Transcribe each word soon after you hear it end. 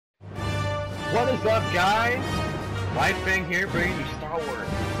What is up, guys? Life Bang here, bringing you Star Wars.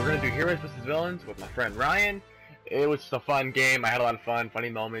 We're gonna do Heroes vs. Villains with my friend Ryan. It was just a fun game. I had a lot of fun, funny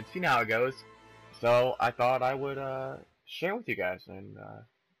moments. You know how it goes. So I thought I would share with you guys, and I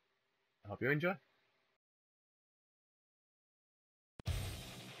hope you enjoy.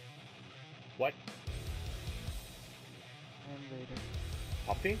 What? And later.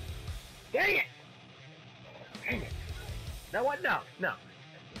 Palpatine? Dang it! Dang it! No, what? No, no.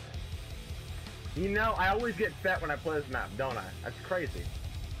 You know, I always get fat when I play this map, don't I? That's crazy.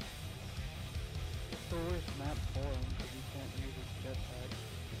 It's the worst map for him because you can't use his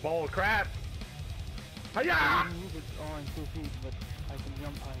jetpack. Bull crap! Hiya! I can use it all in 2 feet, but I can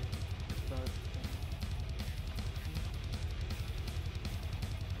jump high. So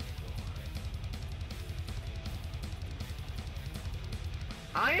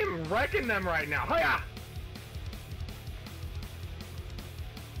I am wrecking them right now. Hiya!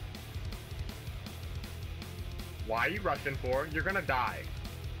 Why are you rushing for? You're gonna die.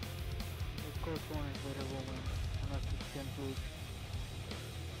 of course one is later will win, unless it's skin food.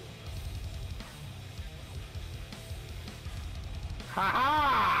 Ha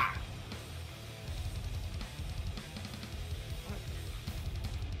ha!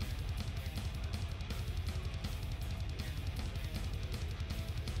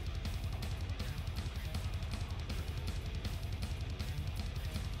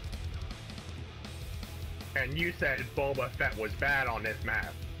 And you said Boba Fett was bad on this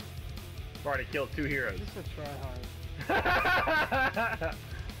map. I've already killed 2 heroes. Just a try hard.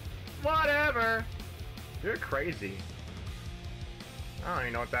 Whatever! You're crazy. I don't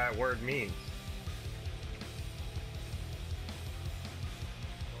even know what that word means.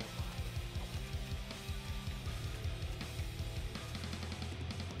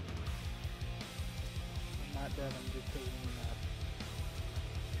 I'm not dead, I'm just taking the map.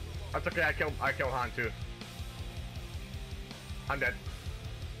 That's okay, I killed Han too. I'm dead.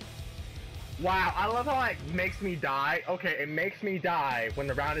 Wow, I love how it makes me die. Okay, it makes me die when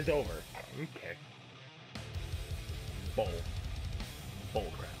the round is over. Okay. Bull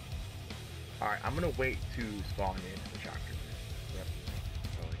crap. Alright, I'm gonna wait to spawn in the shotgun. Yep.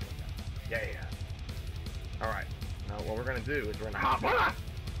 Totally good now. Yeah. Alright. Now what we're gonna do is we're gonna hop on.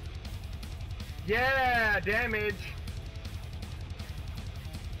 Yeah, damage.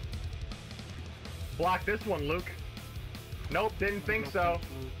 Block this one, Luke. Nope, didn't think so.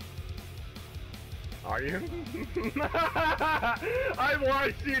 Are you? I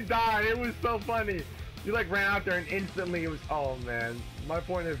watched you die. It was so funny. You like ran out there and instantly it was. Oh man, my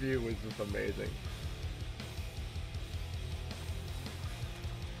point of view was just amazing.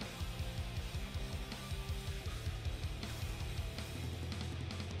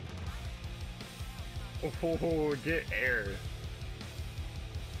 Oh, get air.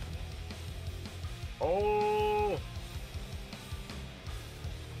 Oh.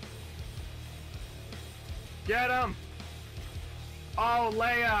 Get him! Oh,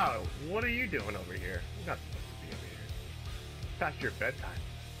 Leia! What are you doing over here? You're not supposed to be over here. It's past your bedtime.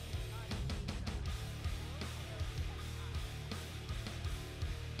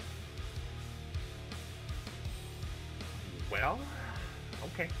 Well,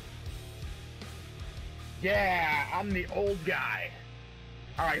 okay. Yeah, I'm the old guy.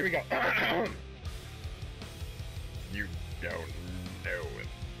 Alright, here we go. You don't know the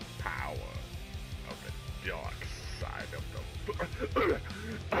power of the dark side of the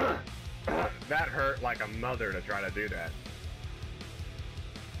that hurt like a mother to try to do that.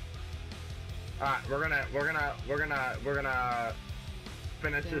 Alright, we're gonna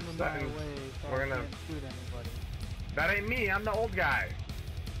finish this sentence. We're gonna shoot anybody. That ain't me, I'm the old guy.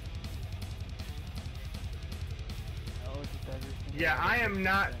 No, just everything. Yeah, I'm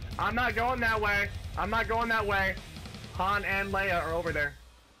not going that way. I'm not going that way. Han and Leia are over there.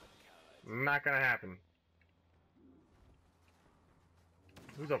 Not gonna happen.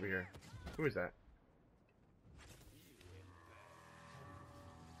 Who's over here? Who is that?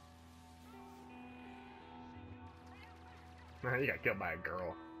 You got killed by a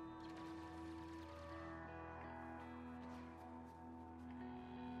girl.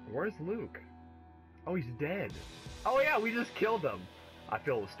 Where's Luke? Oh, he's dead. Oh yeah, we just killed him. I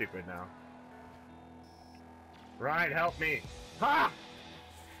feel stupid now. Right, help me. Ha!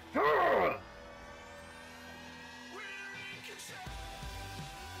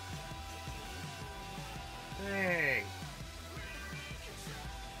 Dang.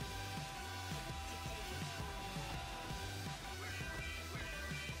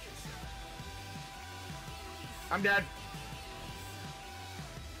 I'm dead.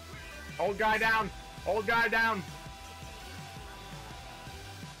 Old guy down. Old guy down.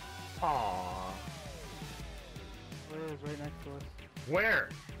 Aww. Leia's right next to us. Where?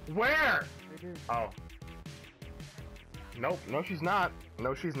 Where? Right here. Oh. Nope. No, she's not.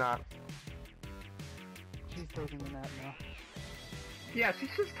 No, she's not. She's taking a nap now. Yeah, she's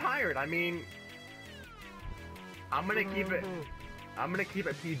just tired. I mean, I'm gonna keep it. I'm gonna keep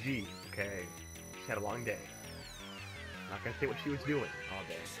it PG. Okay. She had a long day. I'm not gonna say what she was doing all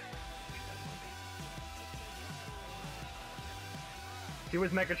day. She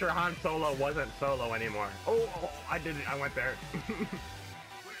was making sure Han Solo wasn't Solo anymore. Oh, I did it. I went there. I'm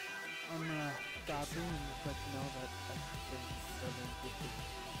gonna stop you and just let you know that doesn't exist.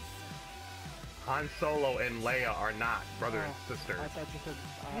 Han Solo and Leia are not brother and sister. I thought you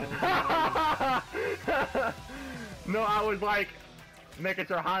said No, I was like making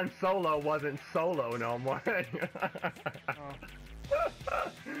sure Han Solo wasn't Solo no more. I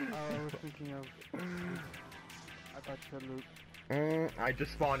was thinking of. I thought you said Luke. I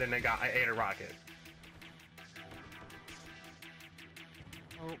just spawned in and I ate a rocket.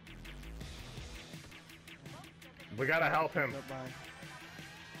 Oh. We gotta help him.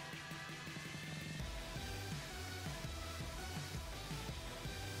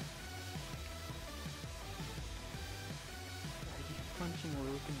 Punching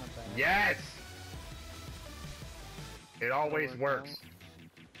Luke in the back. Yes! It always works.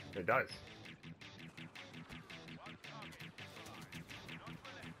 It does.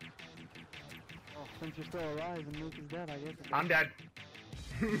 Oh, since you're still alive and Luke is dead, I guess. I'm dead.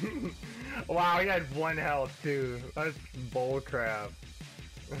 Wow, he had 1 health too. That's bullcrap.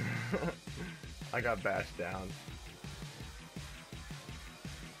 I got bashed down.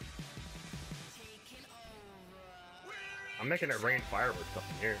 I'm making it rain fireworks up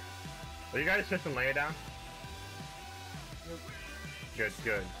in here. Are you guys just lay it down? Nope. Good,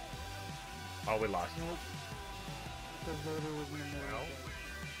 good. Oh, we lost. Nope. Because Vader was in the middle. Well,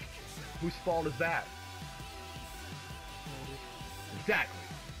 whose fault is that? Exactly.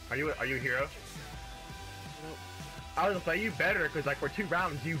 Are you a hero? Nope. I was gonna say you better, because like for 2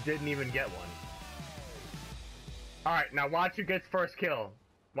 rounds you didn't even get one. All right, now watch who gets first kill.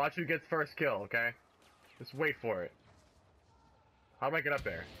 Watch who gets first kill. Okay. Just wait for it. How do I get up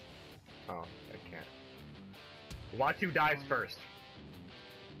there? Oh, I can't. Watch who dies first.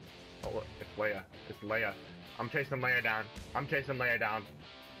 Oh, look, it's Leia. It's Leia. I'm chasing Leia down. I'm chasing Leia down.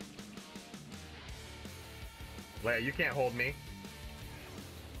 Leia, you can't hold me.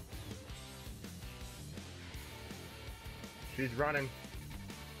 She's running.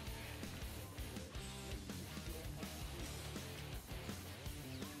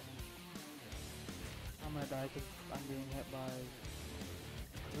 I'm gonna die because I'm being hit by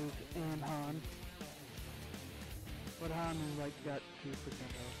Luke and Han. But Han is like got 2%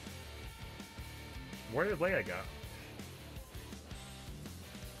 health. Where did Leia go?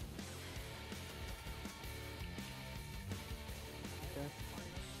 Okay.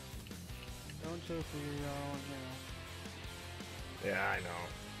 Don't chase me, you're all in here. Yeah, I know.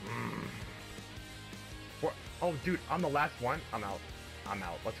 What? Oh, dude, I'm the last one. I'm out. I'm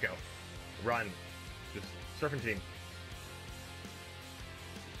out. Let's go. Run. Just serpentine.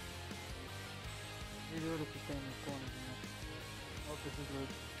 You do it if you stay in this corner, you know. Oh, this is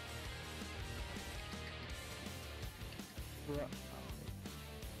Luke.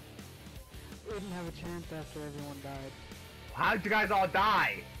 We didn't have a chance after everyone died. How did you guys all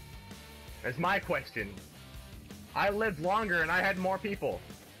die? That's my question. I lived longer and I had more people.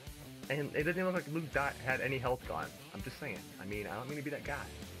 And it didn't look like Luke had any health gone. I'm just saying. I mean, I don't mean to be that guy.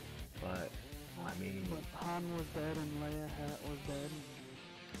 But, I mean... But Han was dead and Leia was dead.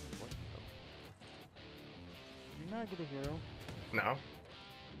 What the... You're not get a hero. No.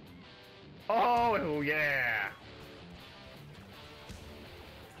 Oh, yeah!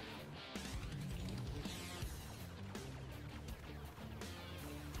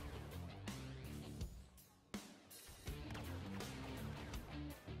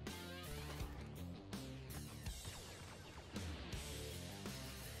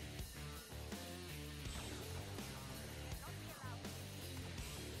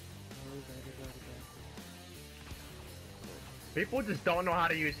 People just don't know how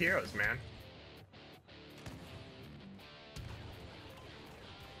to use heroes, man.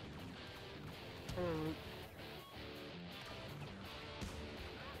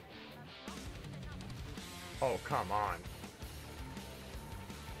 Oh, come on.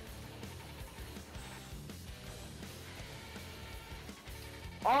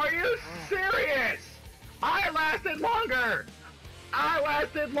 Are you serious? I lasted longer! I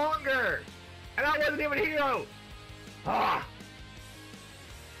lasted longer! And I wasn't even a hero! Ah!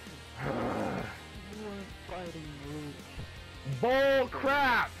 You weren't fighting Luke. Bull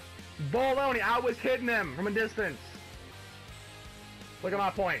crap! Baloney, I was hitting him from a distance. Look at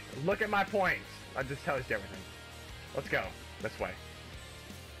my points. Look at my points. That just tells you everything. Let's go. This way.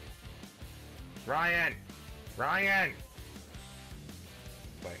 Ryan! Ryan!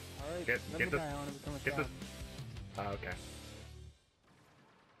 Wait. Alright, Get this. Get this. Oh, okay.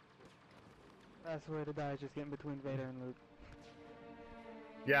 That's the way to die, just getting between Vader and Luke.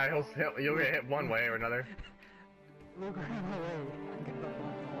 Yeah, you'll get hit one way or another. Luke ran away. Get the fuck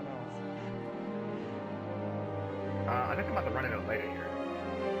someone else. I think I'm about to run into it later here.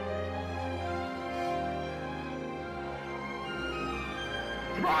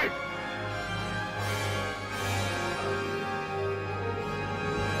 Surprise!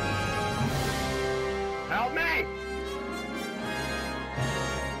 Help me!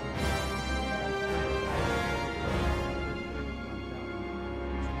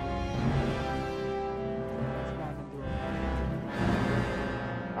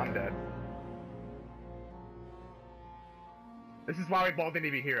 I'm dead. This is why we both need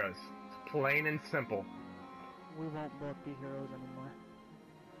to be heroes. It's plain and simple. We won't both be heroes anymore.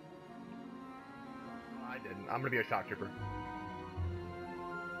 I didn't. I'm gonna be a shock trooper.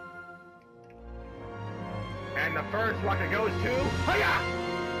 And the first rocket goes to... Hiya!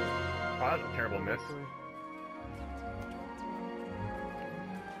 Oh, that was a terrible miss.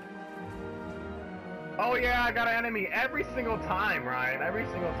 Oh yeah, I got an enemy every single time, Ryan. Every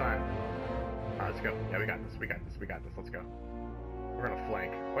single time. Alright, let's go. Yeah, we got this. We got this. We got this. Let's go. We're gonna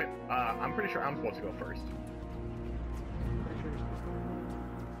flank. Wait, I'm pretty sure I'm supposed to go first. Pretty sure you're supposed to.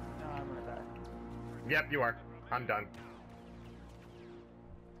 No, I'm gonna die. Yep, you are. I'm done.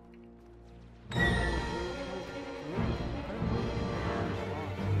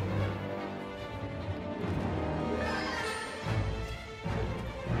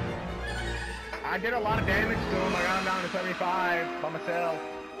 I did a lot of damage to him. I got him down to 75 by myself.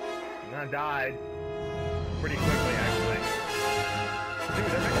 And I died. Pretty quickly, actually. Dude,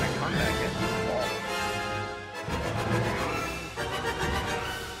 they're making a comeback against this wall.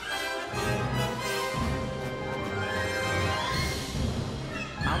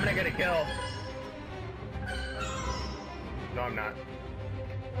 I'm gonna get a kill. No, I'm not.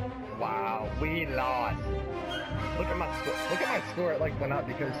 Wow, we lost. Look at my score. Look at my score. It like went up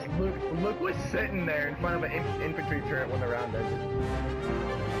because Luke was sitting there in front of an infantry turret when the round ended.